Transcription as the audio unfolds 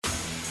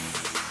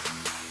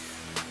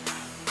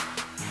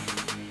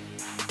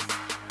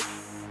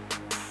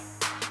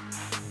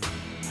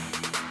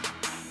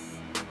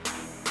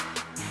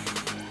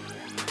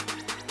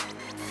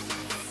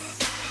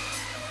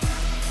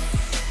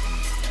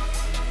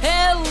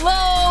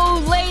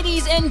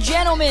ladies and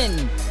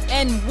gentlemen,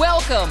 and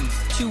welcome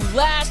to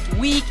Last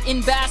Week in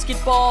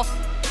Basketball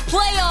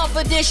Playoff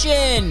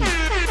Edition.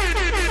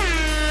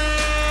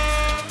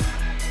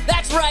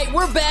 That's right,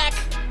 we're back,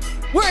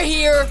 we're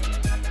here,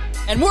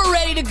 and we're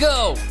ready to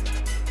go.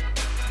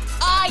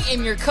 I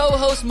am your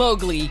co-host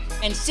Mowgli,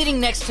 and sitting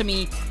next to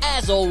me,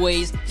 as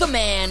always, the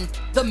man,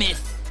 the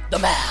myth, the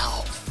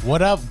Mal.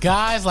 What up,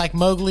 guys? Like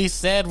Mowgli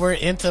said, we're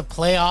into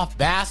playoff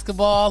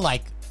basketball.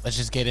 Let's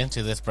just get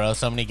into this, bro.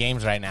 So many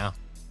games right now.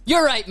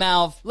 You're right,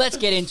 Malv. Let's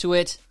get into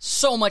it.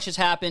 So much has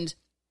happened.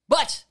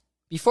 But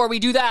before we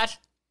do that,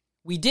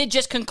 we did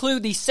just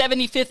conclude the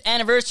 75th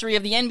anniversary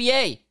of the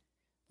NBA.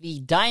 The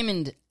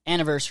Diamond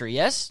anniversary,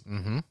 yes?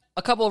 Mm-hmm.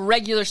 A couple of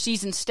regular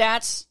season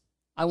stats.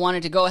 I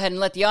wanted to go ahead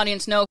and let the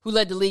audience know who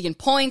led the league in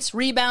points,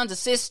 rebounds,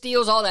 assists,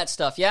 steals, all that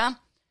stuff, yeah?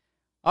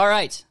 All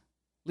right.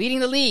 Leading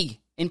the league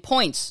in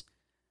points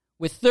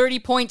with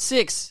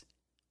 30.6.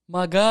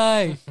 My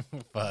guy.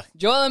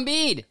 Joel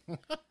Embiid.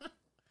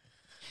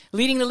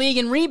 Leading the league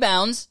in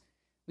rebounds,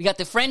 we got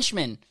the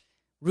Frenchman,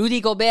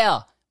 Rudy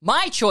Gobert.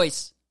 My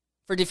choice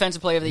for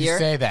Defensive Player of the Year.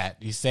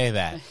 You say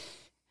that.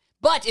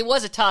 But it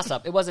was a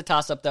toss-up.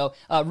 Though.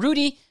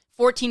 Rudy,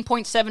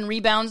 14.7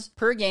 rebounds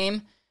per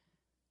game.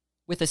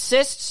 With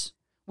assists,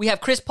 we have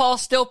Chris Paul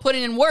still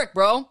putting in work,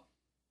 bro.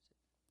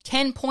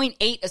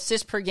 10.8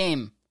 assists per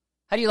game.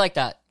 How do you like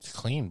that? It's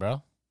clean,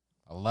 bro.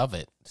 I love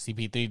it.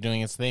 CP3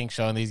 doing his thing,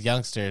 showing these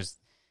youngsters.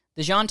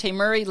 DeJounte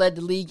Murray led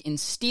the league in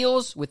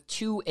steals with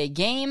 2 a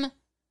game.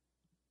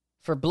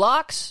 For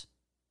blocks,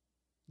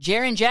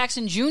 Jaren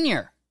Jackson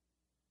Jr.,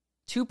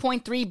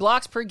 2.3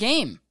 blocks per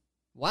game.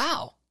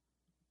 Wow.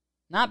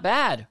 Not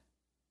bad.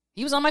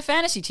 He was on my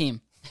fantasy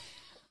team.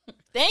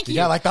 Thank you. You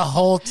got like the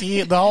whole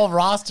team, the whole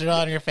roster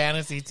on your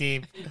fantasy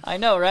team. I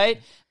know, right?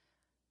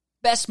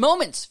 Best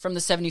moments from the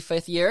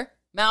 75th year.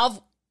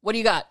 Malv, what do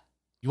you got?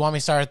 You want me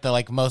to start at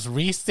the most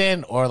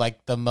recent or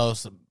the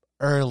most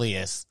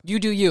earliest? You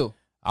do you.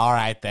 All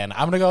right, then.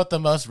 I'm going to go with the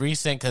most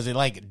recent because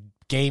it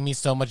gave me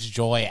so much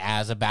joy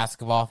as a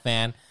basketball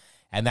fan.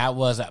 And that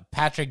was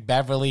Patrick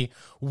Beverley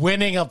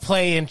winning a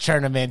play-in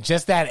tournament.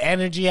 Just that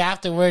energy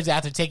afterwards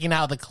after taking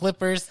out the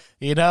Clippers,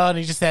 and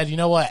he just said, you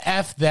know what,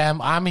 F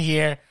them, I'm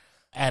here.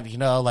 And,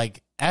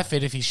 F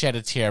it if he shed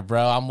a tear,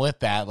 bro. I'm with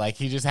that.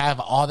 He just have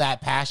all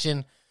that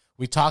passion.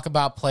 We talk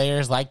about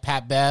players like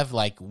Pat Bev.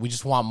 We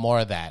just want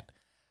more of that.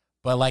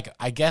 But,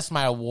 I guess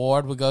my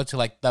award would go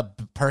to, the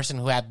person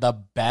who had the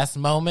best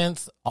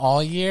moments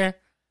all year.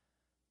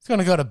 It's going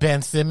to go to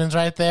Ben Simmons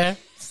right there.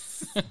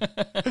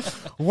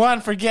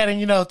 One, for getting,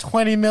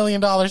 $20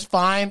 million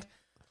fined.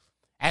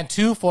 And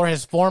 2, for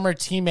his former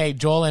teammate,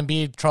 Joel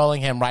Embiid,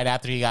 trolling him right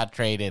after he got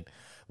traded.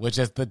 Which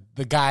is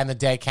the guy in the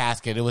dead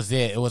casket. It was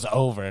it. It was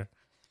over.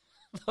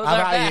 Those are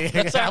bad.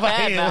 Those are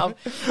bad, Mal.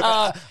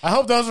 I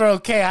hope those are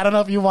okay. I don't know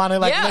if you want to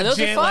yeah, those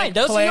are fine.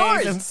 Those are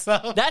yours.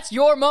 And that's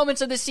your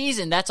moments of the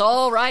season. That's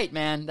all right,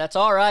 man. That's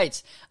all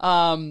right.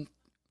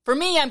 For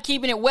me, I'm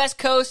keeping it West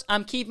Coast.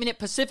 I'm keeping it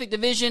Pacific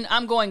Division.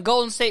 I'm going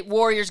Golden State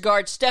Warriors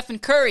guard Stephen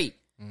Curry.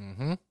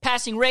 Mm-hmm.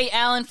 Passing Ray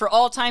Allen for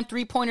all-time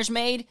three-pointers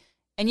made.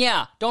 And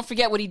yeah, don't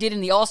forget what he did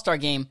in the All-Star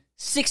game.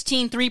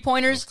 16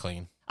 three-pointers. That's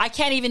clean. I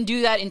can't even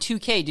do that in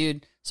 2K,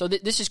 dude. So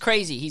this is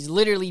crazy. He's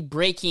literally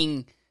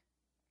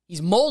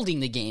he's molding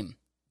the game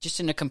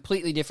just in a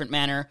completely different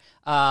manner.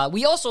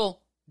 We also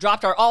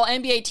dropped our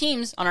all-NBA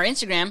teams on our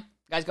Instagram.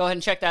 Guys, go ahead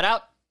and check that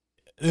out.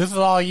 This is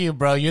all you,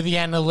 bro. You're the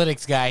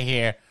analytics guy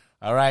here.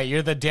 All right?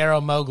 You're the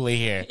Daryl Mowgli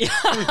here.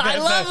 I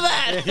love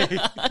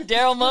that.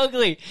 Daryl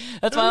Mowgli.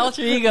 That's my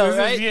alter ego, this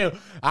right? Is you.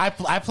 I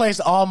placed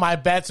all my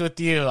bets with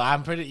you.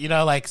 I'm pretty,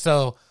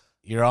 so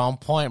you're on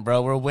point,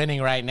 bro. We're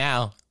winning right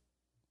now.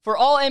 For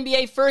all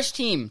NBA first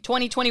team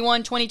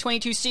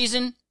 2021-2022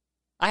 season,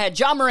 I had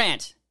Ja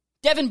Morant,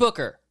 Devin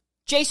Booker,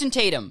 Jason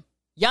Tatum,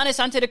 Giannis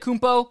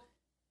Antetokounmpo,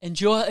 and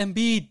Joel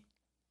Embiid.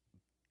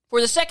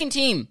 For the second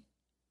team,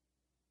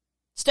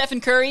 Stephen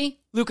Curry,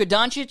 Luka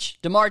Doncic,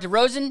 DeMar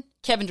DeRozan,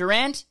 Kevin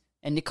Durant,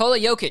 and Nikola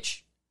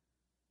Jokic.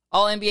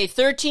 All NBA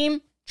third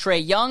team,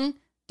 Trae Young,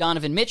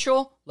 Donovan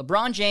Mitchell,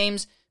 LeBron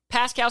James,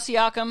 Pascal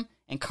Siakam,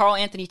 and Karl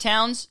Anthony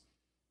Towns.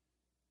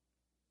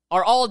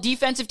 Our all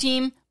defensive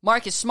team,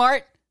 Marcus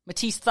Smart,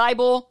 Matisse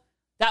Thybulle.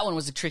 That one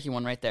was a tricky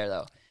one right there,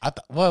 though.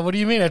 What do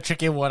you mean a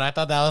tricky one? I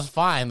thought that was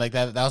fine.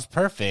 That was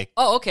perfect.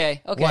 Oh,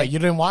 okay. What, you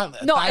didn't want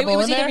No, Thybulle it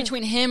was in either there?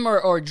 between him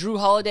or Drew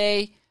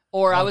Holiday,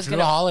 or I was Drew going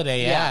to...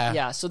 Holiday, yeah.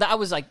 Yeah, so that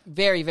was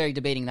very, very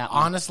debating that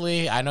one.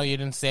 Honestly, I know you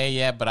didn't say it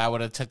yet, but I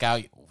would have took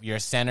out your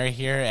center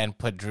here and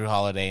put Drew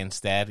Holiday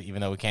instead, even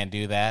though we can't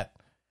do that.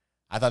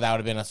 I thought that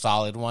would have been a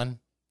solid one.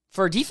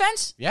 For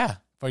defense? Yeah.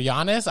 For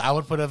Giannis, I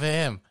would put of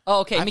him.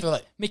 Oh, okay.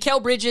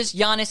 Mikal Bridges,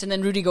 Giannis, and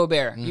then Rudy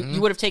Gobert. Mm-hmm.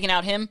 You would have taken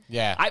out him?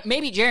 Yeah.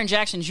 Maybe Jaren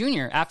Jackson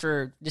Jr.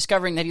 after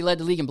discovering that he led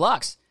the league in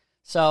blocks.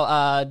 So,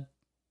 all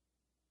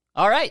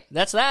right.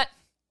 That's that.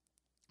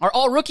 Our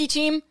all-rookie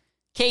team,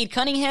 Cade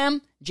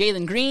Cunningham,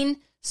 Jalen Green,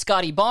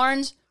 Scotty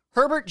Barnes,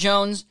 Herbert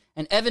Jones,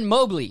 and Evan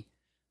Mobley.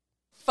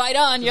 Fight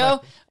on,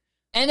 yo.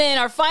 And then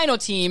our final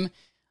team,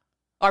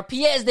 our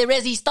pièce de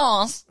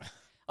résistance,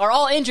 our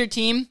all-injured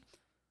team,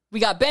 We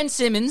got Ben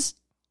Simmons,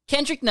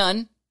 Kendrick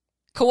Nunn,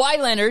 Kawhi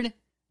Leonard,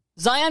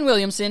 Zion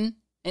Williamson,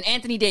 and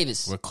Anthony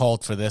Davis. We're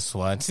cold for this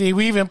one. See,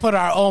 we even put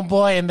our own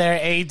boy in there,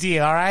 AD,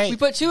 all right? We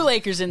put 2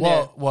 Lakers in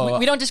there.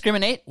 We don't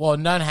discriminate. Well,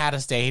 Nunn had to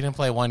stay. He didn't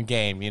play one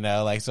game,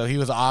 so he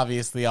was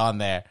obviously on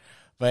there.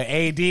 But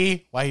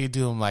AD, why you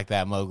do him like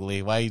that,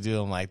 Mowgli? Why you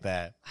do him like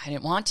that? I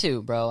didn't want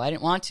to, bro. I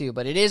didn't want to,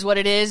 but it is what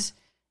it is.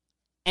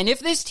 And if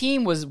this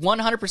team was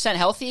 100%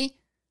 healthy,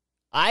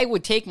 I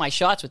would take my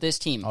shots with this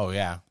team. Oh,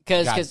 yeah.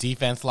 Because got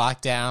defense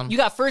locked down. You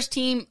got first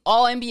team,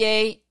 all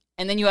NBA,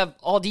 and then you have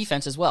all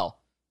defense as well.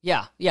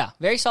 Yeah.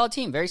 Very solid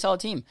team.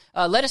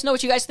 Let us know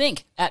what you guys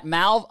think at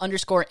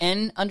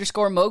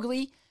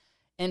Malv_N_Mowgli.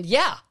 And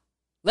yeah,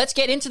 let's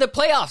get into the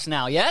playoffs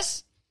now,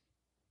 yes?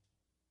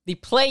 The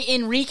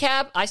play-in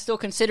recap, I still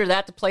consider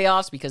that the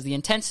playoffs because the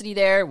intensity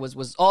there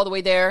was all the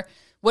way there.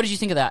 What did you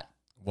think of that?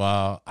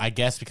 Well, I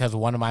guess because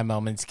one of my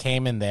moments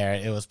came in there,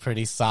 it was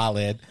pretty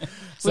solid.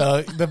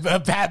 So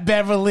the Pat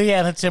Beverly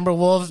and the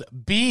Timberwolves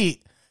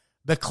beat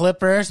the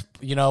Clippers,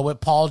 with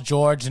Paul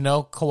George,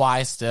 no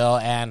Kawhi still,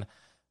 and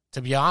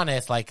to be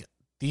honest,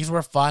 these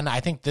were fun. I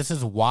think this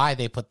is why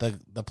they put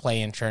the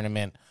play-in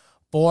tournament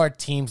for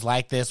teams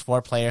like this,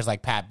 for players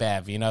like Pat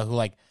Bev,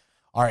 who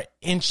are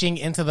inching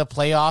into the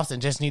playoffs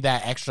and just need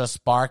that extra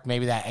spark,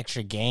 maybe that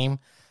extra game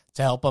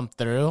to help them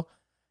through.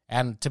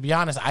 And to be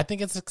honest, I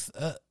think it's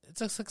a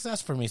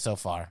success for me so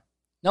far.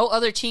 No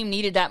other team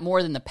needed that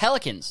more than the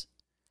Pelicans.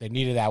 They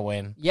needed that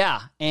win.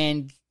 Yeah,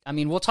 and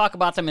we'll talk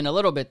about them in a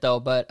little bit though,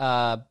 but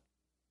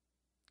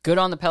good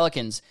on the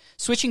Pelicans.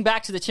 Switching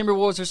back to the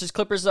Timberwolves versus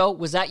Clippers, though,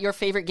 was that your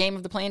favorite game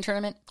of the play-in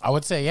tournament? I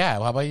would say, yeah.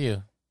 How about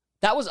you?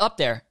 That was up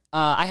there.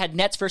 I had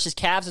Nets versus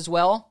Cavs as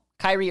well.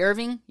 Kyrie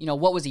Irving,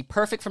 what was he?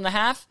 Perfect from the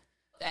half.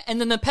 And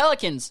then the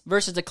Pelicans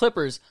versus the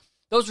Clippers.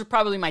 Those were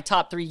probably my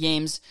top 3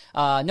 games.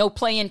 No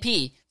play-in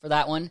P for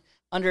that one,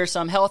 under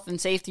some health and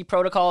safety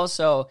protocols.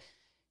 So,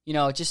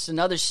 just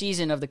another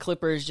season of the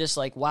Clippers, just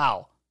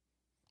wow.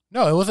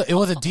 No, it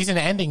was a decent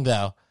ending,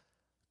 though.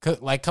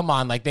 Come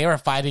on, they were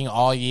fighting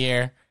all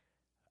year.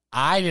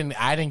 I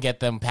didn't get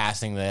them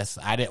passing this.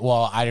 I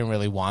didn't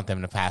really want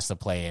them to pass the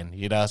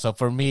play-in, So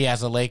for me,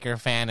 as a Laker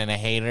fan and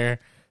a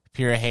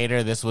pure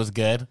hater, this was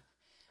good.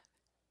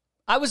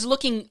 I was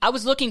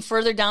looking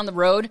further down the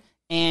road,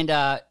 and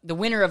the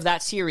winner of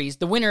that series,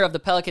 the winner of the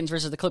Pelicans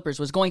versus the Clippers,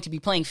 was going to be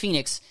playing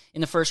Phoenix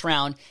in the first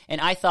round. And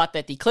I thought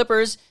that the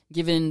Clippers,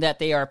 given that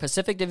they are a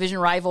Pacific Division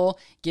rival,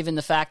 given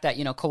the fact that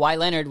Kawhi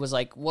Leonard was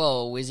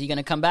whoa, is he going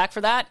to come back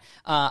for that?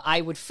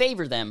 I would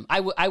favor them.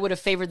 I would have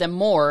favored them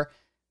more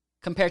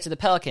compared to the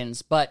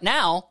Pelicans. But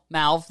now,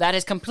 Malv, that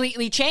has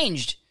completely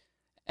changed.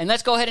 And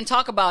let's go ahead and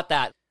talk about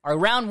that. Our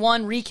round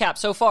 1 recap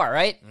so far,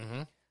 right?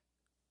 Mm-hmm.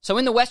 So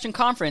in the Western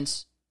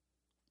Conference,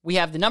 we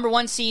have the number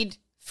 1 seed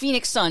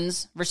Phoenix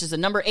Suns versus the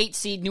number 8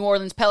 seed New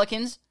Orleans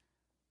Pelicans.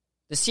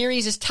 The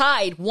series is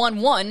tied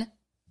 1-1.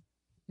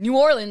 New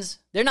Orleans,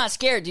 they're not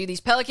scared, dude. These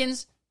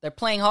Pelicans, they're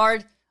playing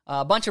hard.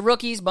 A bunch of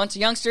rookies, bunch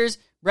of youngsters.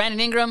 Brandon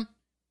Ingram,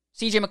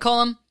 CJ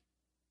McCollum.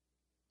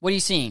 What are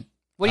you seeing?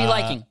 What are you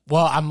liking?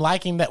 Well, I'm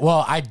liking that.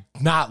 Well, I'm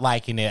not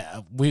liking it.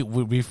 I'm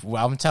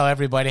gonna tell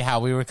everybody how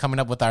we were coming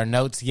up with our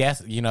notes. Yes,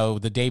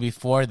 the day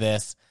before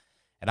this,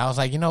 and I was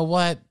like, you know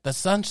what? The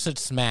Suns should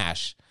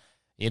smash.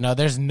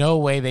 There's no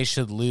way they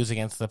should lose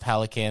against the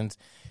Pelicans.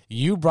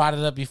 You brought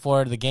it up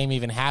before the game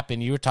even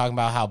happened. You were talking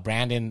about how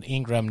Brandon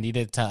Ingram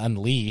needed to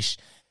unleash,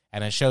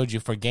 and I showed you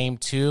for game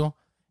 2.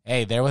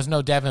 Hey, there was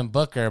no Devin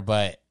Booker,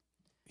 but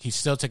he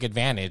still took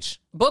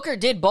advantage. Booker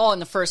did ball in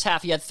the first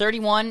half. He had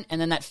 31, and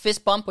then that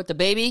fist bump with the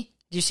baby.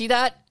 Did you see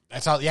that? I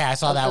saw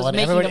that one.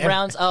 Making the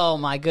rounds. Oh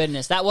my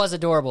goodness, that was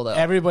adorable though.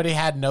 Everybody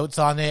had notes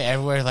on it.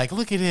 Everywhere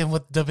look at him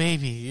with the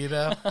baby, And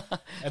the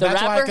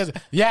that's rapper?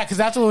 Because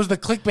that's what was the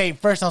clickbait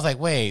first. I was like,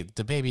 wait,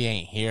 the baby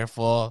ain't here,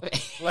 fool.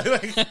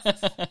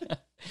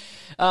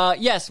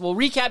 Yes, well,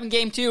 recapping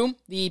game 2,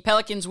 the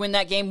Pelicans win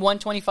that game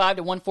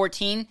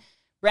 125-114.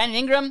 Brandon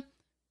Ingram,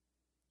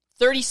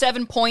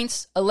 37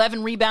 points,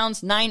 11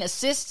 rebounds, 9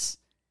 assists.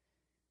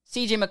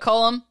 CJ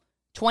McCollum,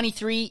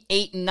 23,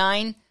 8, and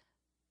 9.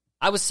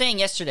 I was saying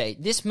yesterday,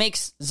 this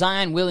makes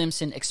Zion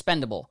Williamson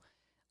expendable.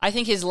 I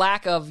think his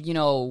lack of,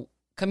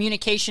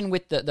 communication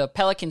with the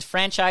Pelicans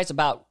franchise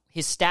about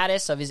his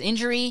status of his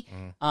injury,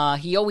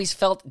 he always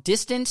felt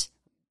distant.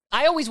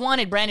 I always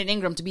wanted Brandon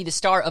Ingram to be the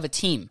star of a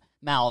team,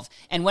 Malv.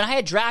 And when I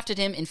had drafted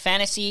him in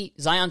fantasy,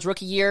 Zion's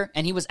rookie year,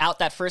 and he was out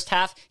that first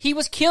half, he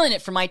was killing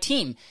it for my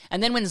team.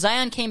 And then when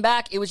Zion came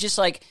back, it was just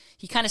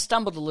he kind of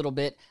stumbled a little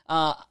bit.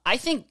 I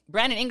think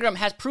Brandon Ingram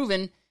has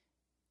proven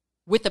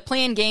with the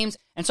play-in games,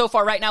 and so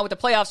far right now with the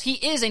playoffs, he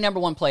is a number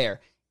 1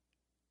 player.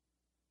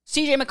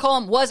 CJ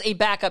McCollum was a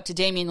backup to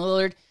Damian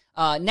Lillard.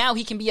 Now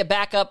he can be a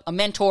backup, a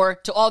mentor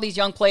to all these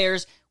young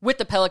players with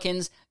the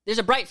Pelicans. There's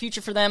a bright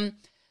future for them.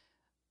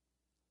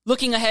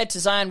 Looking ahead to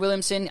Zion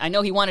Williamson, I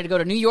know he wanted to go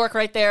to New York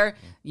right there.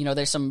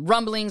 There's some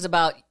rumblings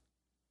about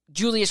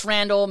Julius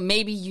Randle.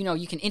 Maybe,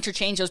 you can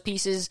interchange those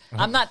pieces.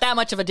 I'm not that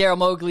much of a Daryl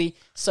Mowgli,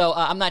 so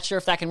I'm not sure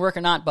if that can work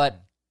or not,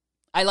 but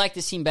I like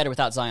this team better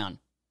without Zion.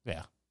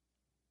 Yeah.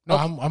 No,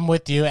 okay. I'm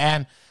with you.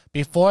 And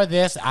Before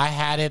this, I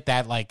had it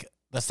that, like,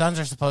 the Suns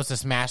are supposed to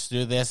smash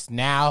through this.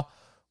 Now,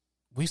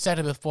 we've said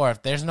it before.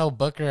 If there's no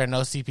Booker and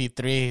no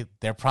CP3,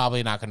 they're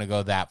probably not going to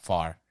go that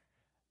far.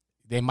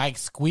 They might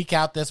squeak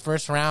out this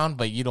first round,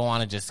 but you don't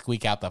want to just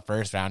squeak out the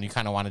first round. You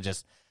kind of want to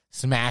just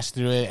smash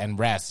through it and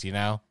rest, you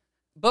know?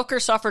 Booker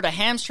suffered a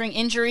hamstring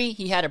injury.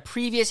 He had a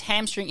previous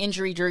hamstring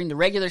injury during the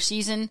regular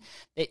season.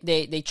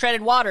 They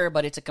treaded water,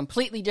 but it's a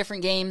completely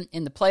different game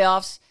in the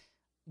playoffs.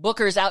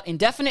 Booker is out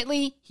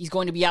indefinitely. He's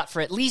going to be out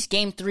for at least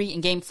Game 3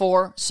 and Game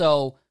 4.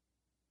 So,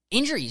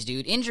 injuries,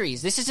 dude.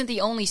 Injuries. This isn't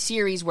the only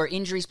series where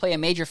injuries play a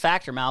major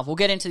factor, Malv. We'll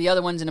get into the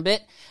other ones in a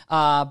bit.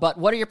 But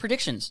what are your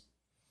predictions?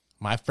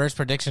 My first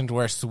predictions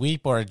were a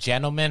sweep or a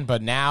gentleman,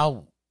 but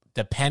now,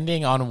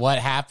 depending on what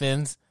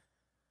happens,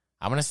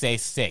 I'm going to say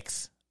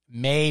 6.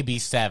 Maybe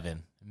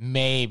 7.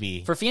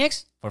 Maybe. For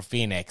Phoenix? For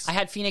Phoenix. I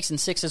had Phoenix in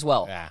 6 as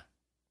well. Yeah.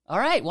 All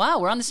right. Wow.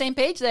 We're on the same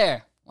page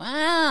there.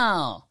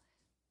 Wow.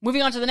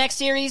 Moving on to the next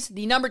series,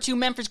 the number 2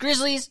 Memphis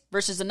Grizzlies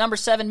versus the number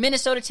 7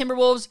 Minnesota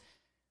Timberwolves.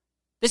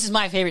 This is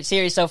my favorite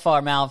series so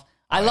far, Malv.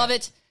 I love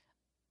it.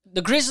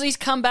 The Grizzlies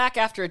come back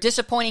after a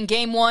disappointing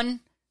Game 1.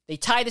 They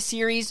tie the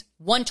series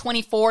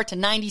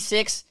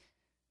 124-96.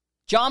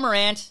 Ja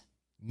Morant.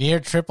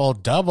 Near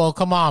triple-double.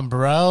 Come on,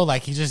 bro.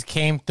 Like, he just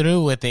came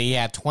through with it. He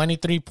had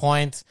 23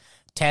 points,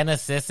 10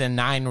 assists, and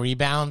 9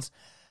 rebounds.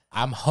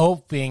 I'm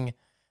hoping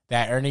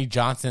that Ernie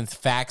Johnson's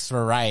facts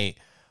were right,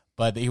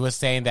 but he was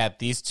saying that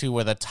these two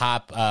were the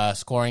top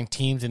scoring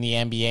teams in the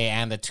NBA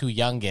and the 2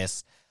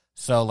 youngest.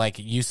 So, like,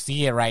 you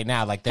see it right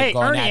now. Like, they're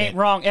going Ernie at ain't it.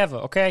 wrong ever,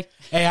 okay?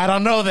 Hey, I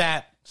don't know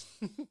that.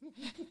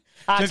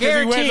 Just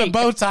because he wears a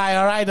bow tie,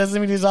 all right, doesn't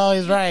mean he's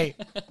always right.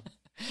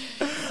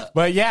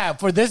 But, yeah,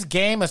 for this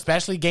game,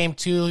 especially Game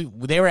 2,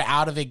 they were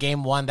out of it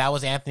Game 1. That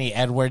was Anthony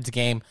Edwards'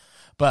 game.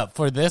 But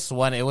for this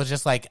one, it was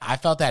just like I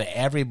felt that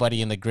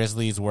everybody in the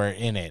Grizzlies were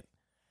in it.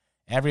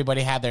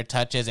 Everybody had their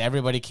touches.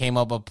 Everybody came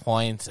up with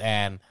points.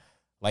 And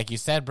like you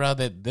said, bro,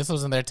 that this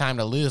wasn't their time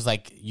to lose.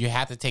 Like, you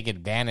have to take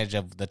advantage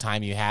of the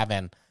time you have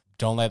and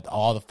don't let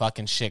all the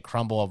fucking shit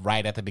crumble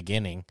right at the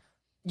beginning.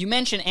 You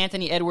mentioned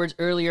Anthony Edwards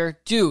earlier.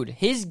 Dude,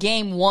 his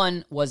Game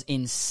 1 was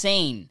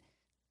insane.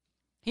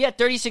 He had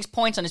 36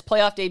 points on his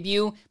playoff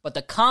debut, but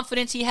the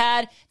confidence he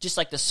had, just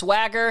like the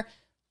swagger,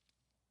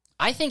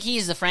 I think he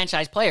is the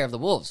franchise player of the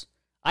Wolves.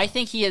 I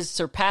think he has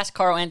surpassed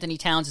Karl Anthony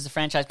Towns as the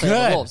franchise player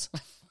of the Wolves.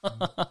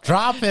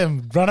 Drop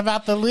him. Run him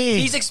out the league.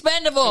 He's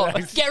expendable.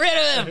 Get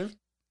rid of him.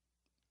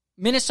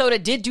 Minnesota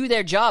did do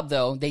their job,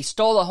 though. They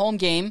stole a home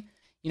game.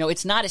 You know,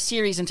 it's not a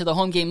series until the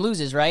home game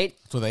loses, right?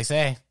 That's what they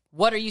say.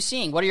 What are you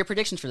seeing? What are your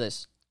predictions for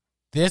this?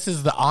 This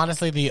is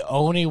honestly the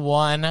only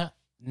one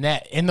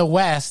in the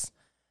West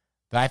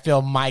that I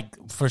feel might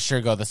for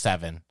sure go the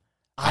 7.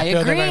 I feel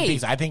agree. They're going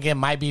to be, I think it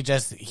might be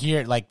just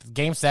here, like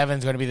Game 7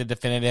 is going to be the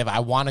definitive. I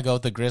want to go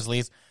with the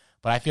Grizzlies,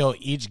 but I feel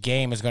each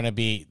game is going to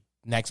be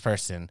next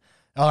person.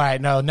 All right,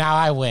 no, now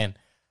I win.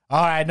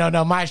 All right,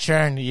 no, my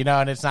turn, you know,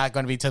 and it's not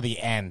going to be till the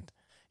end.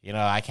 You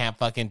know, I can't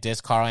fucking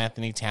diss Karl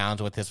Anthony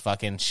Towns with his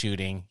fucking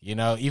shooting, you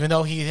know, even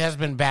though he has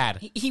been bad.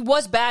 He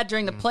was bad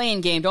during the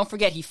play-in game. Don't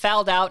forget, he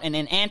fouled out, and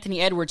then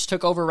Anthony Edwards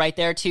took over right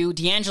there, too.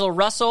 D'Angelo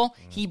Russell,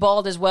 he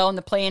balled as well in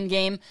the play-in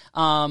game.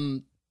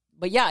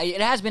 But, yeah,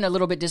 it has been a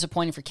little bit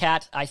disappointing for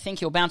Cat. I think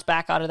he'll bounce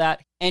back out of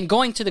that. And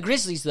going to the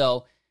Grizzlies,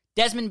 though,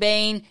 Desmond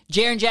Bane,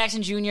 Jaren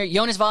Jackson Jr.,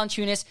 Jonas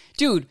Valanciunas.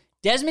 Dude,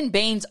 Desmond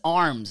Bane's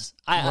arms.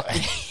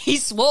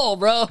 He's swole,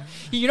 bro.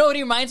 You know what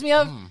he reminds me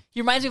of? He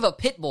reminds me of a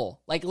pit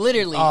bull, like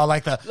literally. Oh,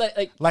 like off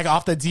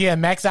the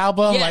DMX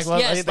album? Yes,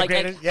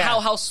 yes.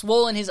 How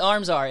swollen his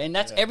arms are. And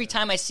that's every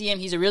time I see him,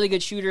 he's a really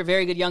good shooter,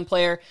 very good young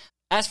player.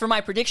 As for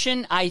my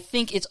prediction, I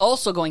think it's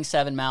also going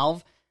 7,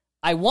 Malv.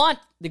 I want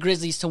the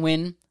Grizzlies to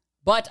win,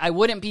 but I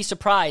wouldn't be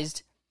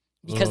surprised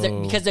because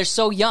they're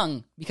so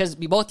young, because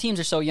both teams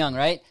are so young,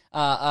 right?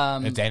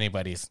 It's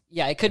anybody's.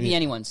 Yeah, it could be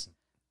anyone's.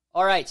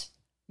 All right.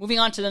 Moving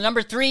on to the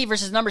number 3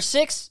 versus number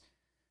 6.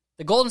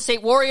 The Golden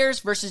State Warriors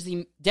versus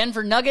the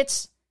Denver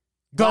Nuggets.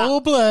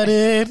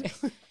 Gold-blooded.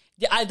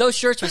 Those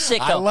shirts were sick,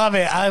 though.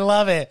 I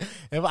love it.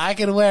 If I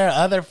could wear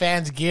other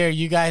fans' gear,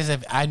 you guys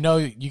I know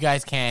you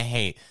guys can't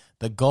hate.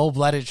 The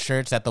gold-blooded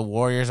shirts that the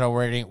Warriors are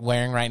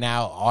wearing right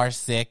now are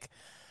sick.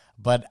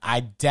 But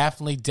I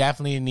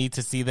definitely need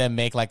to see them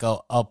make like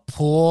a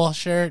pool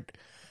shirt.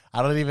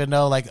 I don't even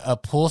know, like a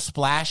pool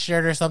splash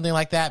shirt or something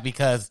like that,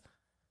 because,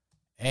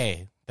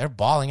 hey, they're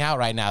balling out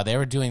right now. They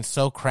were doing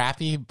so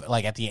crappy,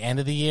 like at the end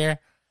of the year.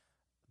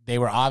 They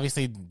were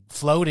obviously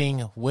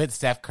floating with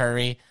Steph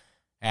Curry,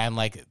 and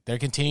like they're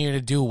continuing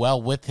to do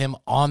well with him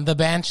on the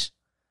bench.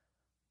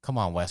 Come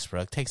on,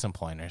 Westbrook, take some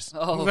pointers.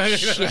 Oh,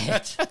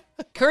 shit.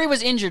 Curry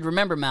was injured,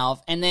 remember,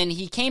 Malv, and then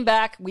he came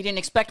back. We didn't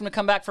expect him to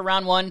come back for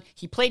round 1.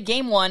 He played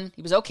game 1.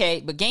 He was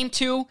okay, but game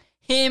 2,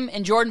 him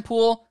and Jordan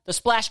Poole, the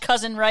splash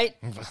cousin, right?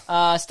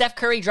 Steph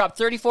Curry dropped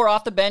 34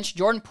 off the bench.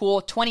 Jordan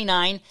Poole,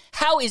 29.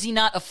 How is he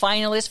not a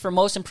finalist for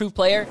Most Improved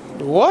Player?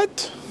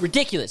 What?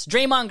 Ridiculous.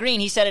 Draymond Green,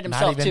 he said it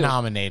himself, too.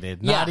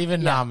 Not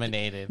even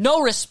nominated.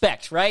 No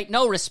respect, right?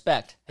 No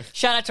respect.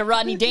 Shout out to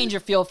Rodney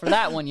Dangerfield for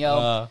that one,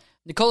 yo.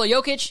 Nikola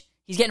Jokic,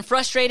 He's getting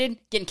frustrated,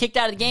 getting kicked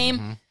out of the game.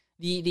 Mm-hmm.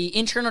 The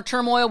internal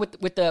turmoil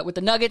with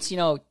the Nuggets,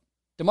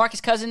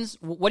 DeMarcus Cousins.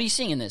 What are you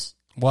seeing in this?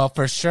 Well,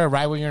 for sure,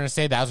 right when you're going to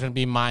say that was going to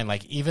be mine.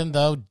 Like, even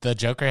though the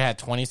Joker had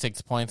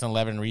 26 points and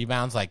 11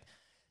 rebounds, like,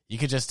 you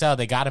could just tell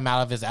they got him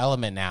out of his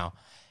element now.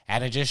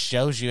 And it just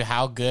shows you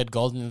how good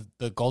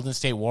the Golden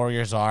State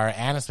Warriors are,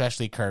 and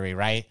especially Curry,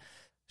 right?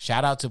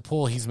 Shout out to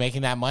Poole. He's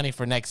making that money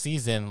for next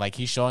season. Like,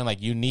 he's showing,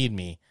 like, you need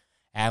me.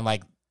 And,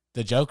 like,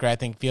 the Joker, I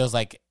think, feels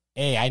like,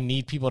 hey, I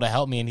need people to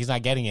help me, and he's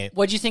not getting it.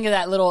 What'd you think of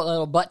that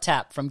little butt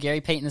tap from Gary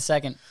Payton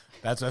II?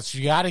 That's what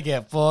you got to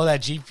get, full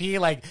that GP.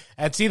 Like,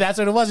 and see, that's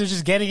what it was. It was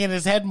just getting in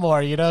his head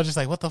more, just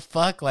like, what the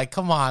fuck? Like,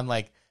 come on.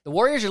 Like, the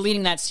Warriors are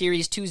leading that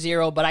series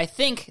 2-0, but I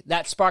think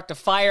that sparked a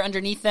fire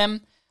underneath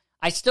them.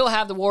 I still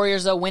have the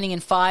Warriors, though, winning in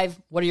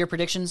 5. What are your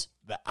predictions?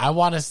 I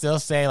want to still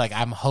say, like,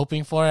 I'm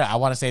hoping for it. I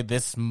want to say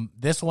this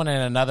one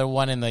and another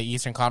one in the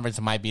Eastern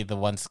Conference might be the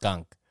one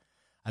skunk.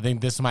 I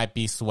think this might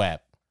be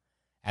swept.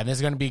 And this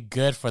is going to be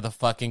good for the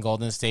fucking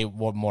Golden State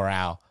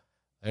morale.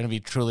 They're going to be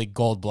truly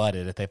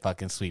gold-blooded if they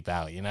fucking sweep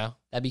out,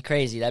 That'd be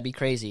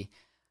crazy.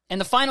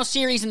 And the final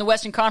series in the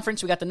Western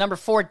Conference, we got the number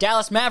 4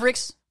 Dallas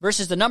Mavericks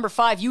versus the number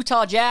 5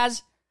 Utah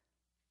Jazz.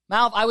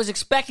 Malv, I was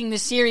expecting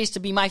this series to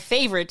be my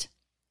favorite,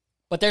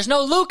 but there's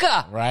no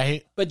Luka.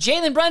 Right. But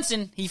Jalen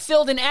Brunson, he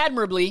filled in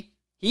admirably.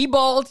 He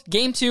balled,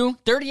 game 2,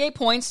 38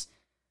 points.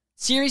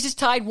 Series is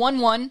tied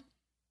 1-1.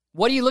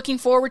 What are you looking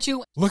forward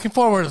to? Looking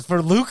forward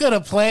for Luka to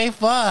play,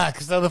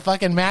 so the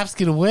fucking Mavs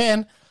can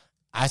win.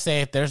 I say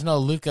if there's no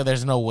Luka,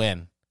 there's no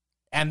win.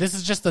 And this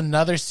is just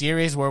another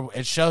series where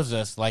it shows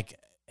us, like,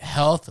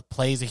 health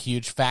plays a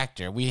huge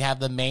factor. We have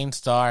the main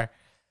star.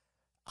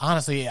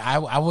 Honestly,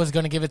 I was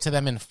going to give it to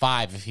them in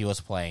 5 if he was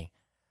playing.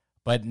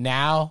 But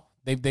now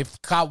they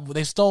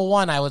stole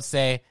one, I would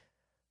say.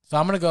 So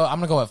I'm going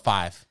to go at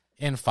 5.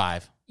 In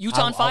 5.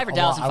 Utah in 5 or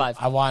Dallas in 5?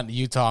 I want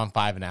Utah in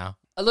 5 now.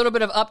 A little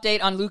bit of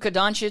update on Luka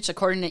Doncic.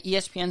 According to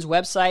ESPN's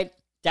website,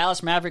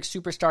 Dallas Mavericks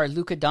superstar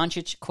Luka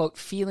Doncic, quote,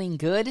 feeling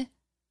good.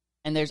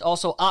 And there's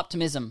also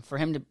optimism for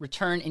him to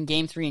return in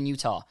Game 3 in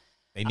Utah.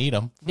 They need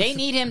him. They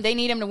need him. They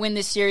need him to win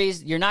this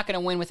series. You're not going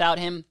to win without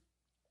him.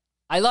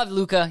 I love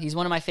Luka. He's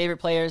one of my favorite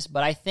players,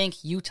 but I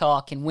think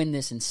Utah can win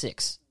this in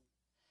 6.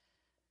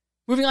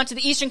 Moving on to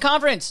the Eastern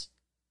Conference.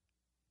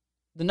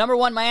 The number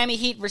 1 Miami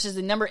Heat versus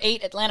the number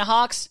 8 Atlanta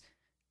Hawks.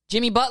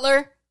 Jimmy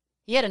Butler,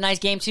 he had a nice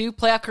game too.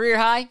 Playoff career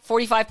high,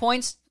 45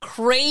 points.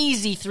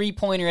 Crazy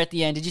three-pointer at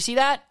the end. Did you see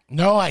that?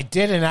 No, I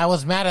didn't. I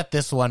was mad at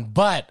this one,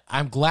 but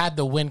I'm glad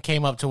the win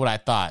came up to what I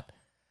thought.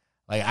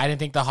 Like, I didn't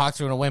think the Hawks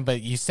were going to win,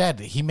 but you said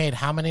he made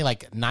how many?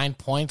 Like 9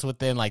 points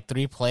within like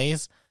 3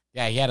 plays?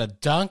 Yeah, he had a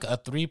dunk, a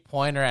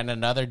three-pointer, and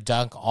another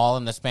dunk all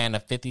in the span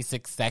of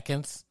 56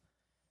 seconds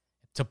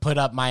to put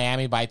up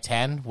Miami by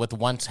 10 with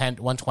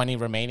 120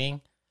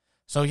 remaining.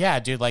 So, yeah,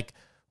 dude, like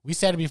we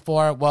said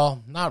before,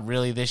 well, not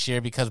really this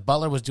year because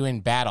Butler was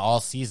doing bad all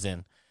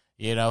season.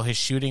 His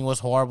shooting was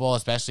horrible,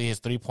 especially his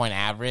three-point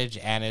average,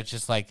 and it's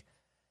just like,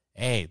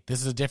 hey, this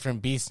is a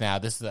different beast now.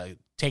 This is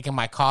taking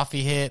my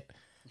coffee hit.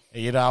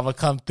 I'm going to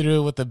come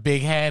through with a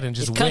big head and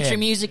just his win. Country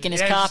music and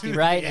his coffee,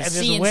 right? Yeah,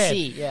 his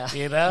CNC,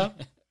 yeah.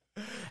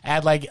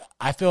 And, like,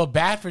 I feel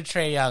bad for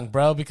Trae Young,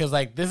 bro, because,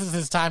 like, this is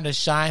his time to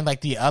shine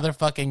like the other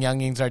fucking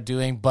youngins are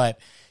doing, but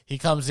he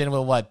comes in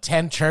with,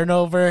 10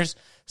 turnovers,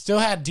 still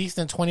had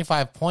decent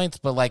 25 points,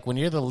 but, like, when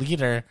you're the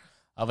leader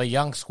of a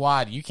young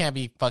squad, you can't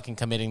be fucking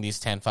committing these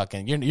 10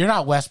 fucking... You're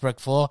not Westbrook,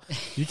 fool.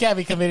 You can't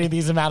be committing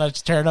these amount of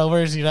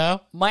turnovers,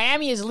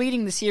 Miami is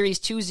leading the series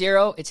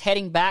 2-0. It's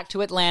heading back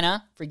to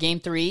Atlanta for Game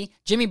 3.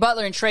 Jimmy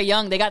Butler and Trae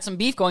Young, they got some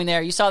beef going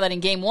there. You saw that in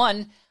Game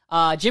 1.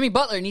 Jimmy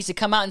Butler needs to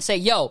come out and say,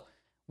 yo,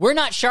 we're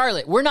not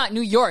Charlotte. We're not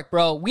New York,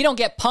 bro. We don't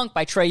get punked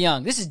by Trae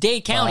Young. This is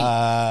Dade County.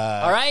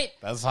 All right?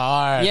 That's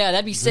hard. Yeah,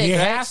 that'd be sick, He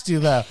right? has to,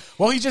 though.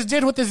 Well, he just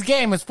did with this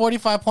game. His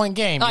 45-point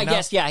game. I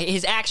guess, yeah.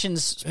 His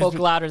actions spoke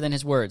louder than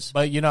his words.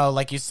 But,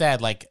 like you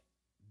said, like,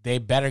 they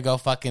better go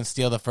fucking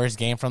steal the first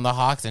game from the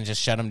Hawks and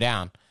just shut them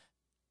down.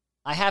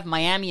 I have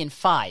Miami in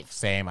 5.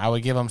 Same. I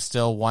would give them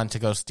still 1 to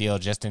go steal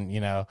just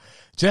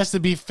to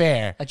be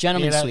fair. A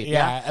gentleman's sweep,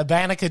 yeah.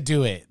 Atlanta could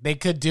do it. They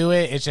could do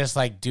it. It's just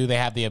like, do they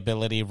have the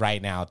ability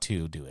right now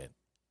to do it?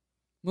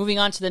 Moving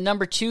on to the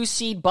number 2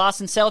 seed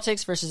Boston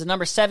Celtics versus the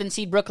number 7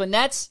 seed Brooklyn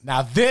Nets.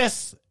 Now,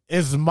 this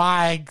is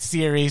my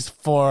series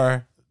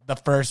for the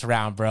first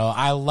round, bro.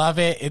 I love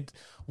it.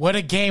 What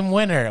a game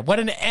winner.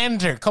 What an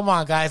ender. Come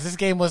on, guys. This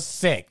game was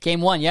sick.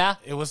 Game 1, yeah?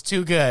 It was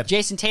too good.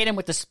 Jason Tatum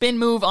with the spin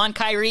move on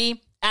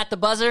Kyrie at the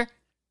buzzer.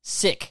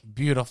 Sick.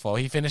 Beautiful.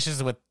 He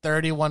finishes with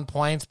 31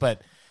 points,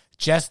 but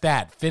just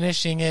that,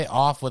 finishing it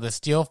off with a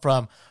steal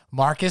from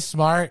Marcus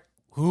Smart,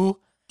 who...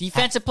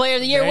 Defensive Player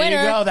of the Year winner.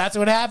 There you go. That's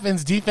what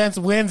happens. Defense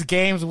wins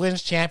games,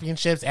 wins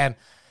championships, and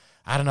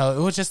I don't know.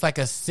 It was just like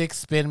a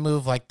 6-spin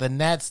move. Like the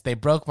Nets, they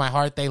broke my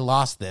heart. They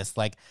lost this.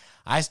 Like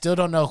I still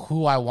don't know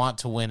who I want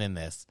to win in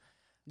this.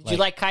 Did you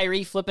like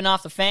Kyrie flipping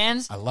off the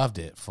fans? I loved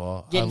it,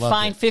 fool. Getting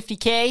fined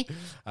 $50K.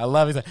 I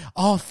love it.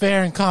 All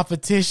fair in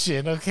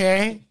competition,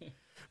 okay?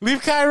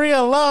 Leave Kyrie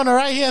alone, all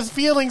right? He has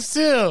feelings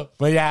too.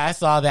 But yeah, I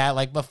saw that.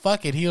 Like, but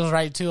fuck it. He was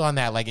right too on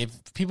that. Like,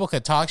 if people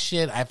could talk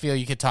shit, I feel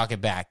you could talk it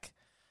back.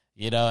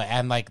 You know,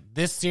 and like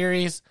this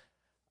series,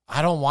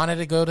 I don't want it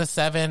to go to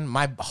 7.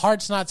 My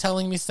heart's not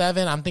telling me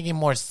 7. I'm thinking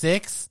more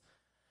 6.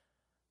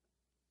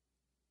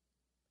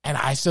 And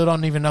I still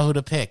don't even know who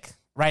to pick.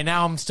 Right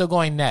now, I'm still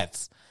going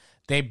Nets.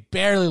 They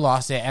barely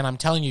lost it, and I'm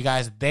telling you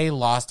guys, they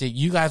lost it.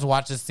 You guys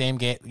watched the same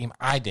game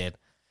I did.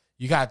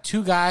 You got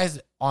 2 guys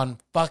on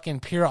fucking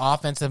pure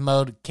offensive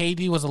mode.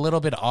 KD was a little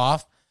bit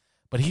off,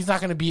 but he's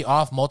not going to be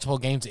off multiple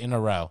games in a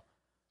row.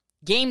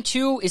 Game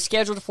 2 is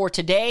scheduled for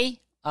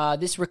today.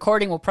 This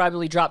recording will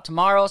probably drop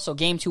tomorrow, so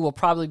Game 2 will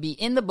probably be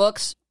in the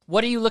books.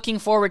 What are you looking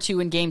forward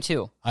to in Game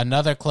 2?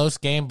 Another close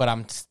game,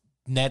 but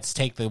Nets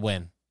take the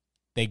win.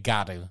 They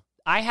got to.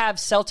 I have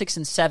Celtics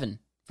in 7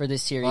 for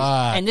this series,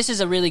 and this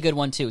is a really good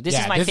one, too. This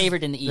is my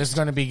favorite in the East. This is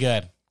going to be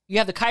good. You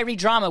have the Kyrie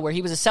drama where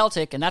he was a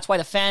Celtic, and that's why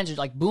the fans are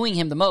like booing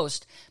him the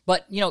most.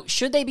 But, you know,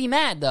 should they be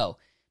mad, though?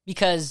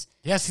 Because...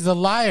 Yes, he's a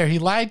liar. He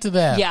lied to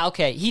them. Yeah,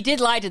 okay. He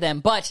did lie to them,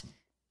 but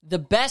the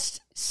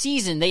best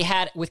season they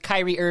had with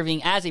Kyrie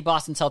Irving as a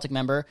Boston Celtic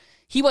member,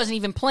 he wasn't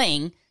even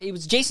playing. It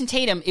was Jason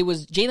Tatum. It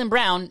was Jaylen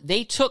Brown.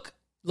 They took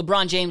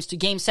LeBron James to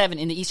Game 7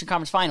 in the Eastern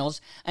Conference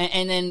Finals,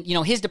 and then, you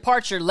know, his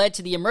departure led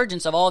to the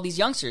emergence of all these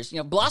youngsters, you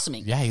know,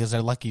 blossoming. Yeah, he was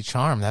their lucky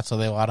charm. That's why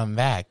they want him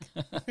back.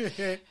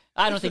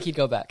 I don't think he'd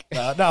go back.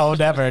 No,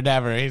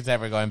 never. He's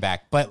never going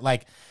back. But,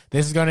 like,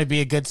 this is going to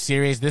be a good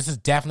series. This is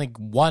definitely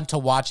one to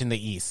watch in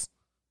the East.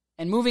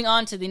 And moving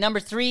on to the number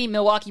 3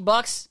 Milwaukee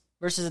Bucks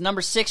versus the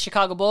number 6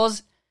 Chicago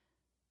Bulls.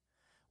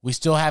 We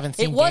still haven't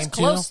seen Game 2. It was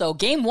close, though.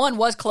 Game 1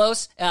 was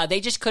close.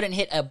 They just couldn't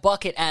hit a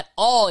bucket at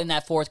all in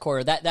that fourth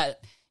quarter. That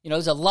you know,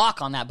 there's a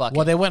lock on that bucket.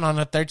 Well, they went on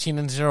a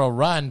 13-0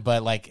 run,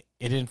 but, like,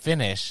 it didn't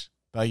finish.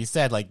 Like you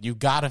said, like, you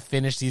got to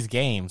finish these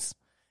games.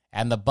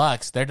 And the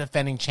Bucks, they're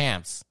defending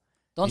champs.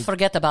 Don't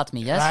forget about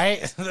me, yes?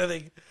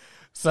 Right?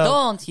 So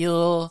don't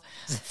you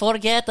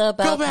forget about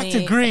me. Go back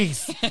to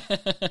Greece.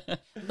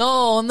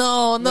 No.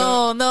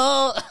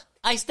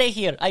 I stay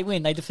here. I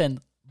win. I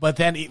defend. But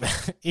then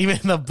even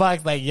the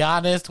Bucks, like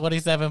Giannis,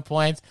 27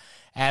 points.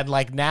 And,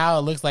 like, now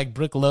it looks like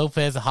Brook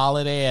Lopez,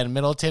 Holiday, and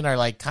Middleton are,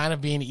 like, kind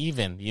of being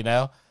even, you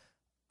know?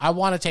 I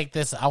want to take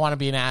this. I want to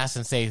be an ass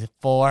and say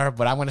 4,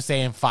 but I'm going to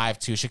say in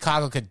 5-2.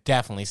 Chicago could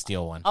definitely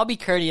steal one. I'll be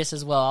courteous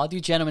as well. I'll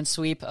do gentleman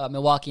sweep,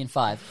 Milwaukee in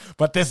 5.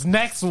 But this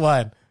next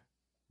one,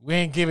 we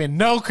ain't giving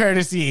no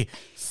courtesy.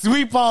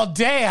 Sweep all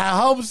day. I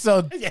hope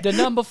so. The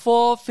number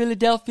 4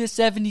 Philadelphia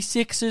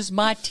 76ers,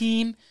 my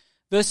team,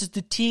 versus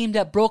the team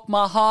that broke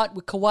my heart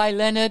with Kawhi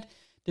Leonard.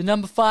 The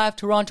number 5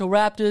 Toronto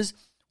Raptors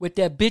with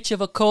their bitch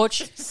of a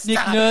coach, Nick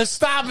Nurse.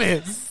 Stop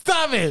it.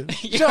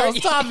 Joe,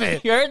 stop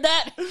it. You heard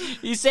that?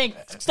 He's saying,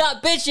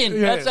 stop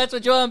bitching. Yeah. That's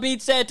what Joel Embiid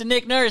said to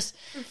Nick Nurse.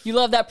 You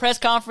love that press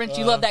conference.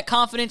 You love that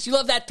confidence. You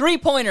love that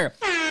three-pointer.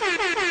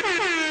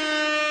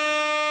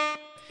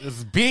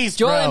 It's beast,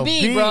 Joel bro.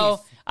 Embiid,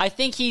 bro. I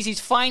think he's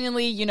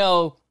finally, you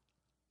know,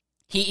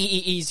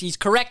 he's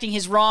correcting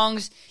his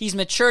wrongs. He's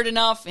matured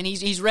enough, and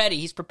he's ready.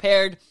 He's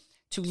prepared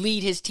to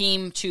lead his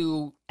team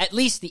to at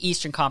least the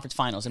Eastern Conference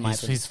Finals, in my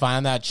opinion. He's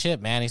found that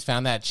chip, man. He's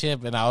found that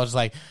chip. And I was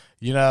like,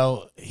 you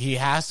know, he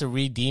has to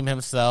redeem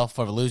himself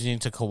for losing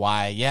to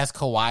Kawhi. Yes,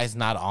 Kawhi's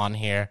not on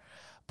here,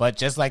 but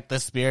just like the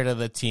spirit of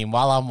the team,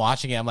 while I'm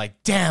watching it, I'm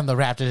like, damn, the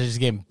Raptors are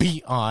just getting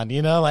beat on,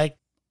 you know? Like,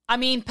 I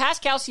mean,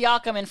 Pascal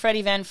Siakam and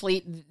Freddie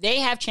VanVleet, they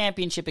have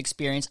championship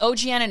experience. OG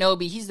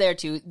Anunoby, he's there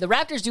too. The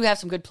Raptors do have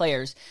some good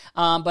players,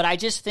 but I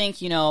just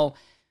think, you know,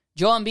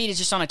 Joel Embiid is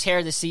just on a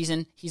tear this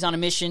season. He's on a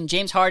mission.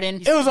 James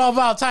Harden. It was all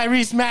about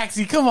Tyrese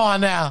Maxey. Come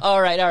on now.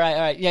 All right.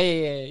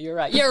 Yeah. You're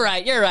right,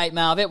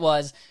 Malv. It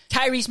was.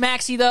 Tyrese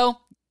Maxey, though,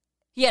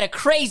 he had a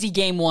crazy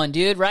game 1,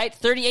 dude, right?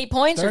 38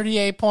 points?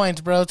 38 points,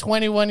 bro.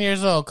 21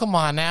 years old. Come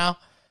on now.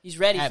 He's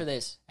ready for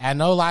this. And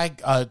no,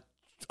 like,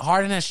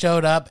 Harden has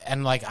showed up,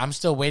 and, like, I'm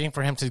still waiting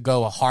for him to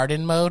go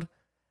Harden mode.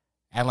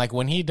 And, like,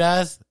 when he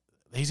does,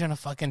 he's going to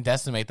fucking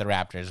decimate the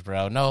Raptors,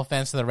 bro. No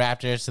offense to the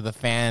Raptors, to the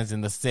fans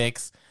in the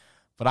 6.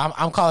 But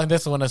I'm calling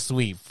this one a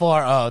sweep.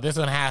 4-0. This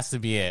one has to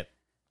be it.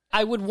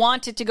 I would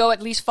want it to go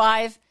at least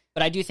 5,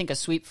 but I do think a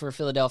sweep for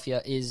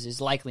Philadelphia is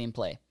likely in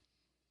play.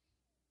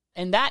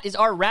 And that is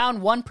our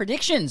round 1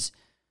 predictions.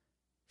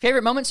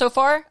 Favorite moment so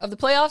far of the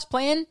playoffs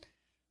playing?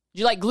 Did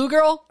you like Glue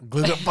Girl?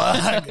 Glue Girl.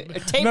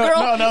 Tape no,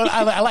 Girl? No.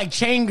 I like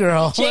Chain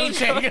Girl. Chain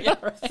Girl. Yeah,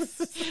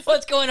 right.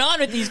 What's going on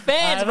with these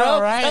fans, I know,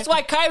 bro? right? That's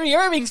why Kyrie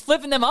Irving's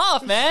flipping them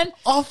off, man.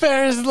 All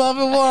fair is love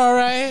and war,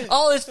 right?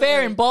 All is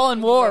fair in ball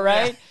and war,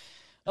 right?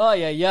 Oh,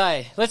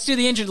 yeah. Let's do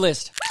the injured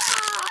list.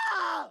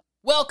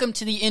 Welcome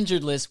to the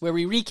injured list, where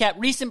we recap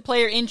recent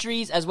player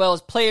injuries as well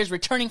as players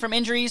returning from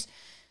injuries.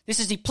 This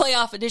is the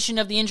playoff edition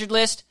of the injured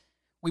list.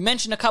 We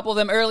mentioned a couple of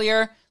them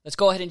earlier. Let's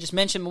go ahead and just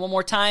mention them one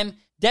more time.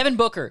 Devin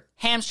Booker,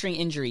 hamstring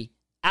injury,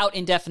 out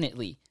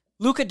indefinitely.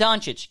 Luka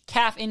Doncic,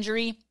 calf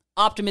injury,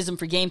 optimism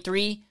for Game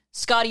 3.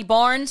 Scotty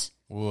Barnes.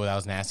 Ooh, that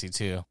was nasty,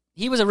 too.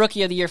 He was a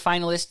Rookie of the Year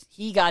finalist.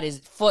 He got his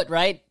foot,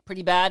 right?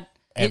 Pretty bad.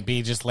 And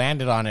B just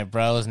landed on it,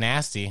 bro. It was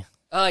nasty.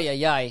 Oh,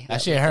 yeah.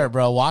 That shit hurt,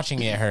 bro.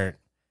 Watching it hurt.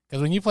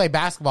 Because when you play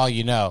basketball,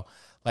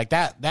 like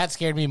that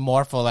scared me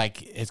more for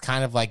like, it's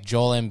kind of like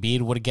Joel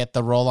Embiid would get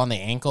the roll on the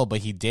ankle, but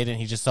he didn't.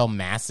 He's just so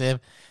massive.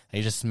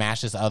 He just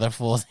smashed this other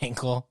fool's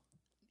ankle.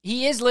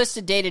 He is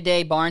listed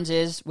day-to-day, Barnes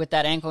is, with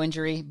that ankle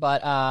injury,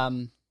 but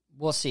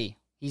we'll see.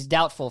 He's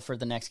doubtful for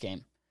the next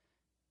game.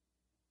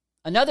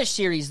 Another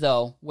series,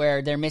 though,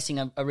 where they're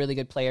missing a really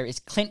good player is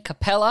Clint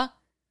Capella,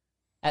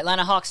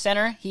 Atlanta Hawks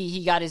center.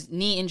 He got his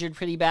knee injured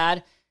pretty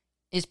bad.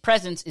 His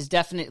presence is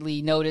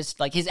definitely noticed.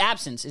 Like, his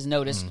absence is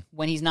noticed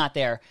when he's not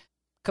there.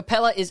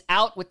 Capella is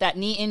out with that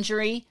knee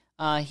injury.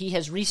 He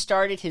has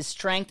restarted his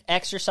strength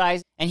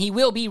exercise, and he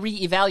will be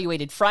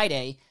reevaluated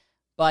Friday.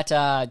 But,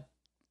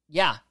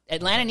 yeah,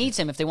 Atlanta needs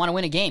him if they want to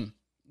win a game.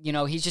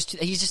 He's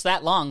just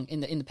that long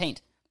in the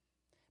paint.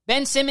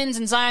 Ben Simmons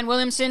and Zion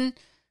Williamson,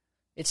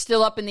 it's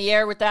still up in the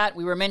air with that.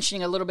 We were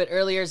mentioning a little bit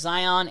earlier,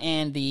 Zion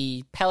and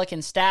the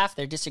Pelican staff,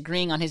 they're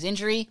disagreeing on his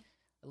injury,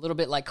 a little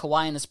bit like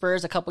Kawhi and the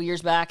Spurs a couple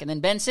years back. And then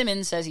Ben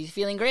Simmons says he's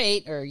feeling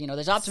great, or,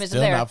 there's optimism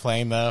Still there. not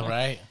playing, though,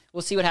 right?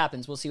 We'll see what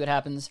happens.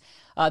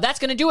 That's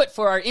going to do it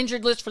for our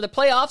injured list for the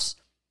playoffs.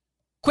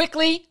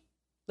 Quickly,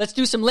 let's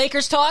do some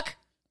Lakers talk.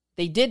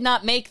 They did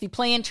not make the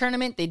play-in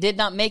tournament. They did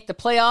not make the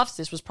playoffs.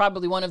 This was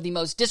probably one of the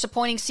most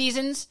disappointing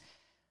seasons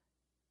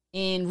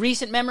in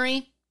recent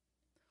memory.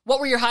 What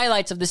were your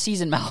highlights of the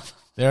season, Mal?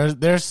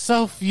 There's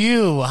so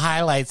few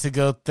highlights to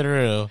go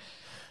through.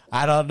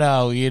 I don't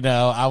know.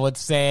 I would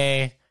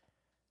say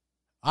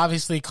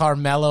obviously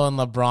Carmelo and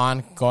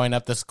LeBron going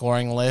up the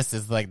scoring list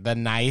is like the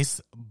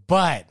nice,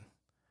 but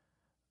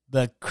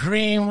the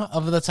cream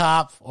of the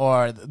top,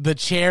 or the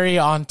cherry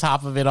on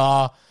top of it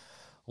all,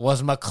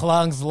 was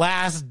McClung's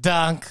last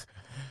dunk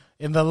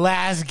in the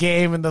last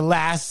game, in the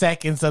last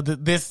seconds of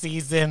this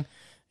season.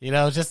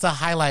 Just a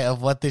highlight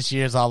of what this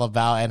year is all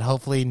about, and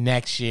hopefully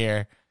next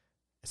year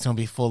it's going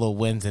to be full of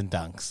wins and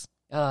dunks.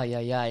 Oh,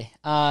 yeah.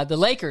 The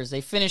Lakers,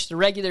 they finished the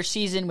regular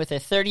season with a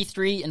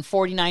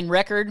 33-49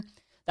 record.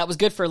 That was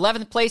good for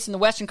 11th place in the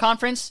Western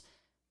Conference.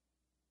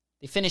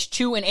 They finished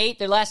 2-8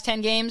 their last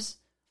 10 games.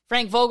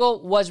 Frank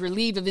Vogel was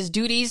relieved of his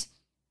duties.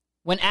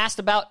 When asked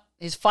about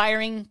his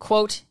firing,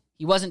 quote,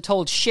 he wasn't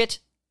told shit.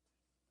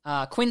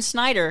 Quinn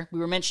Snyder, we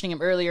were mentioning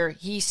him earlier,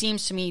 he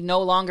seems to me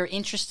no longer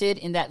interested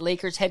in that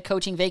Lakers head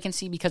coaching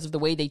vacancy because of the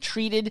way they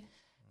treated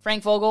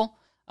Frank Vogel.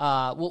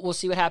 We'll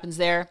see what happens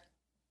there.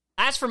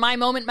 As for my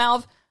moment,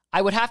 Malv,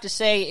 I would have to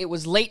say it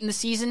was late in the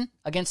season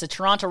against the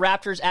Toronto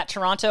Raptors at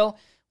Toronto.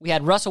 We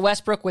had Russell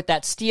Westbrook with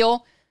that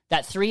steal,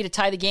 that three to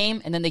tie the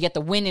game, and then they get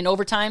the win in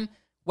overtime.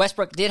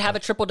 Westbrook did have a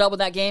triple-double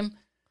that game.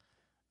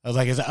 I was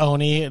like, is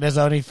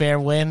Oni fair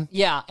win?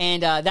 Yeah,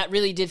 and that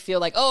really did feel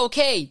like, oh,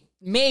 okay,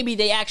 maybe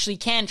they actually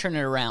can turn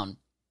it around.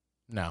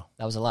 No.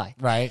 That was a lie.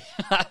 Right.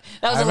 That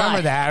was a lie. I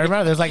remember that. I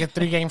remember there's like a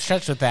 3-game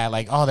stretch with that.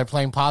 Like, oh, they're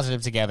playing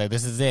positive together.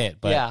 This is it.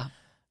 But yeah.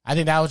 I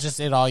think that was just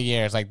it all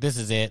year. It's like, this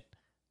is it.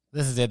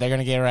 This is it. They're going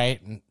to get it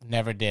right.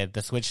 Never did.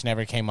 The switch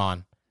never came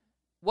on.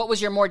 What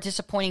was your more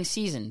disappointing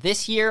season,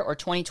 this year or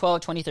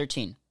 2012,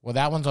 2013? Well,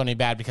 that one's only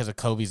bad because of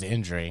Kobe's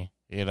injury.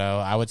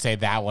 I would say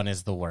that one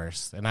is the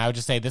worst. And I would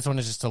just say this one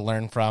is just to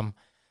learn from,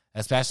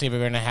 especially if we're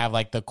going to have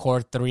like the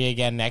core three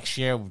again next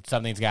year.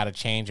 Something's got to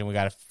change, and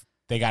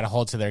they got to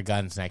hold to their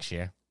guns next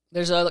year.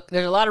 There's a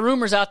lot of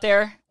rumors out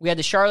there. We had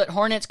the Charlotte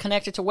Hornets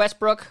connected to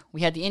Westbrook.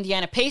 We had the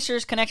Indiana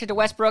Pacers connected to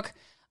Westbrook.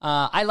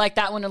 I like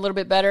that one a little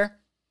bit better.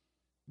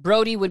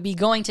 Brody would be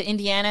going to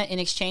Indiana in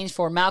exchange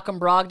for Malcolm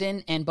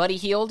Brogdon and Buddy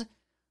Hield.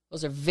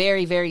 Those are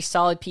very, very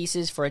solid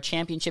pieces for a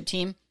championship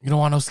team. You don't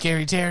want no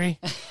scary Terry?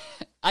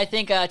 I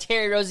think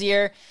Terry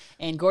Rozier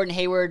and Gordon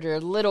Hayward are a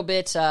little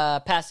bit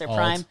past their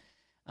prime.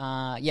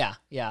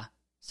 Yeah.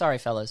 Sorry,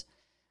 fellas.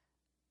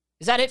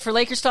 Is that it for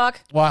Lakers talk?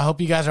 Well, I hope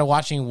you guys are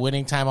watching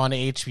Winning Time on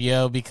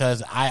HBO,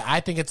 because I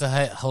think it's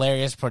a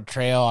hilarious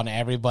portrayal on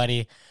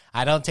everybody.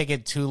 I don't take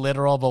it too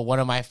literal, but one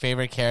of my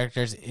favorite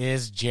characters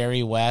is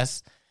Jerry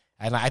West.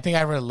 And I think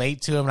I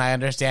relate to him and I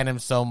understand him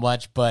so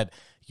much. But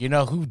you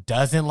know who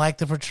doesn't like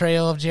the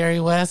portrayal of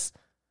Jerry West?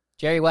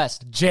 Jerry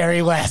West,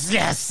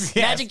 yes.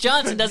 Magic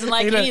Johnson doesn't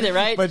like it either,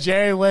 right? But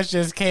Jerry West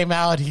just came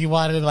out. He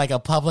wanted like a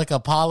public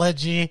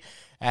apology,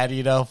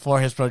 and for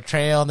his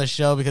portrayal on the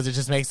show, because it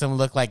just makes him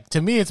look like,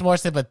 to me, it's more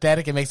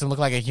sympathetic. It makes him look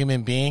like a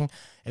human being.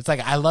 It's like,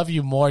 I love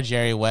you more,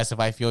 Jerry West, if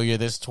I feel you're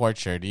this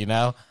tortured.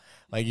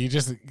 Like you're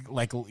just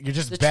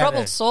the better.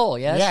 Troubled soul,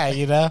 yes.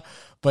 Yeah,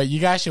 But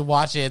you guys should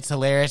watch it. It's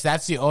hilarious.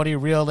 That's the only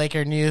real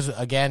Laker news.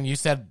 Again, you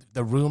said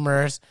the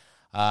rumors.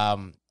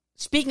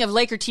 Speaking of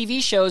Laker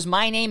TV shows,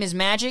 My Name is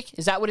Magic.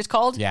 Is that what it's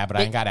called? Yeah, but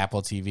I ain't got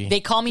Apple TV. They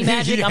call me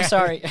Magic? Yeah. I'm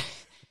sorry.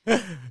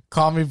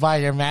 Call me by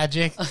your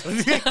magic.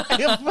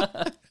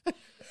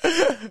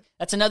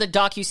 That's another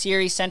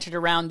docuseries centered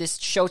around this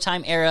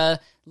Showtime era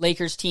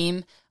Lakers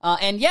team.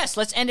 And yes,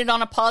 let's end it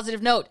on a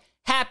positive note.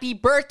 Happy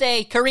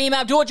birthday, Kareem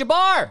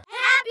Abdul-Jabbar!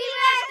 Happy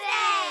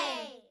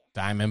birthday!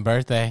 Diamond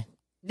birthday.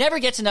 Never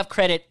gets enough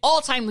credit.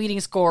 All-time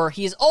leading scorer.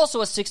 He is also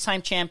a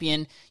 6-time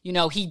champion.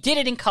 He did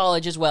it in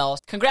college as well.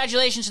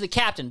 Congratulations to the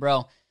captain,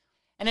 bro.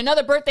 And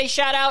another birthday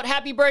shout-out.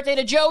 Happy birthday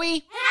to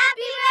Joey.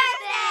 Happy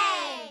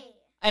birthday!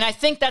 And I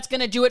think that's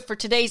going to do it for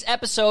today's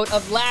episode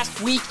of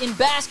Last Week in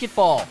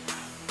Basketball.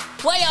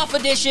 Playoff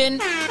edition.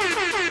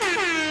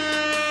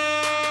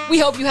 We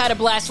hope you had a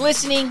blast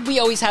listening. We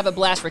always have a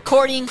blast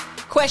recording.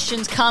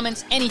 Questions,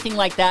 comments, anything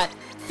like that,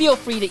 feel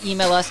free to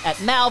email us at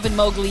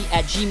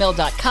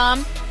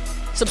malvinmowgli@gmail.com.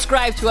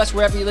 Subscribe to us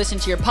wherever you listen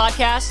to your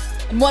podcast.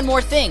 And one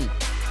more thing,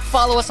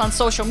 follow us on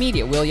social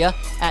media, will ya?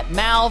 At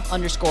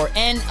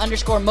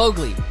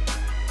Malv_N_Mowgli.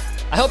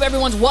 I hope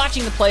everyone's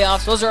watching the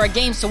playoffs. Those are our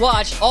games to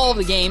watch, all of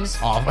the games.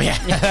 Oh,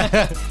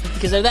 yeah.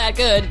 Because they're that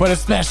good. But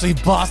especially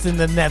Boston,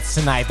 the Nets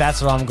tonight.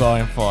 That's what I'm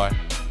going for.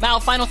 Mal,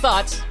 final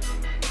thoughts.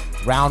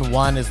 Round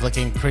 1 is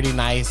looking pretty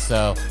nice,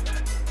 so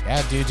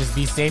yeah, dude, just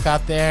be safe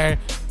out there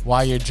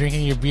while you're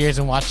drinking your beers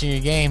and watching your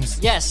games.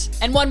 Yes,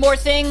 and one more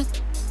thing.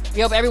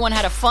 We hope everyone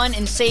had a fun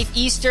and safe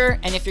Easter,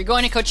 and if you're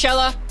going to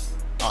Coachella,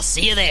 I'll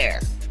see you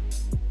there.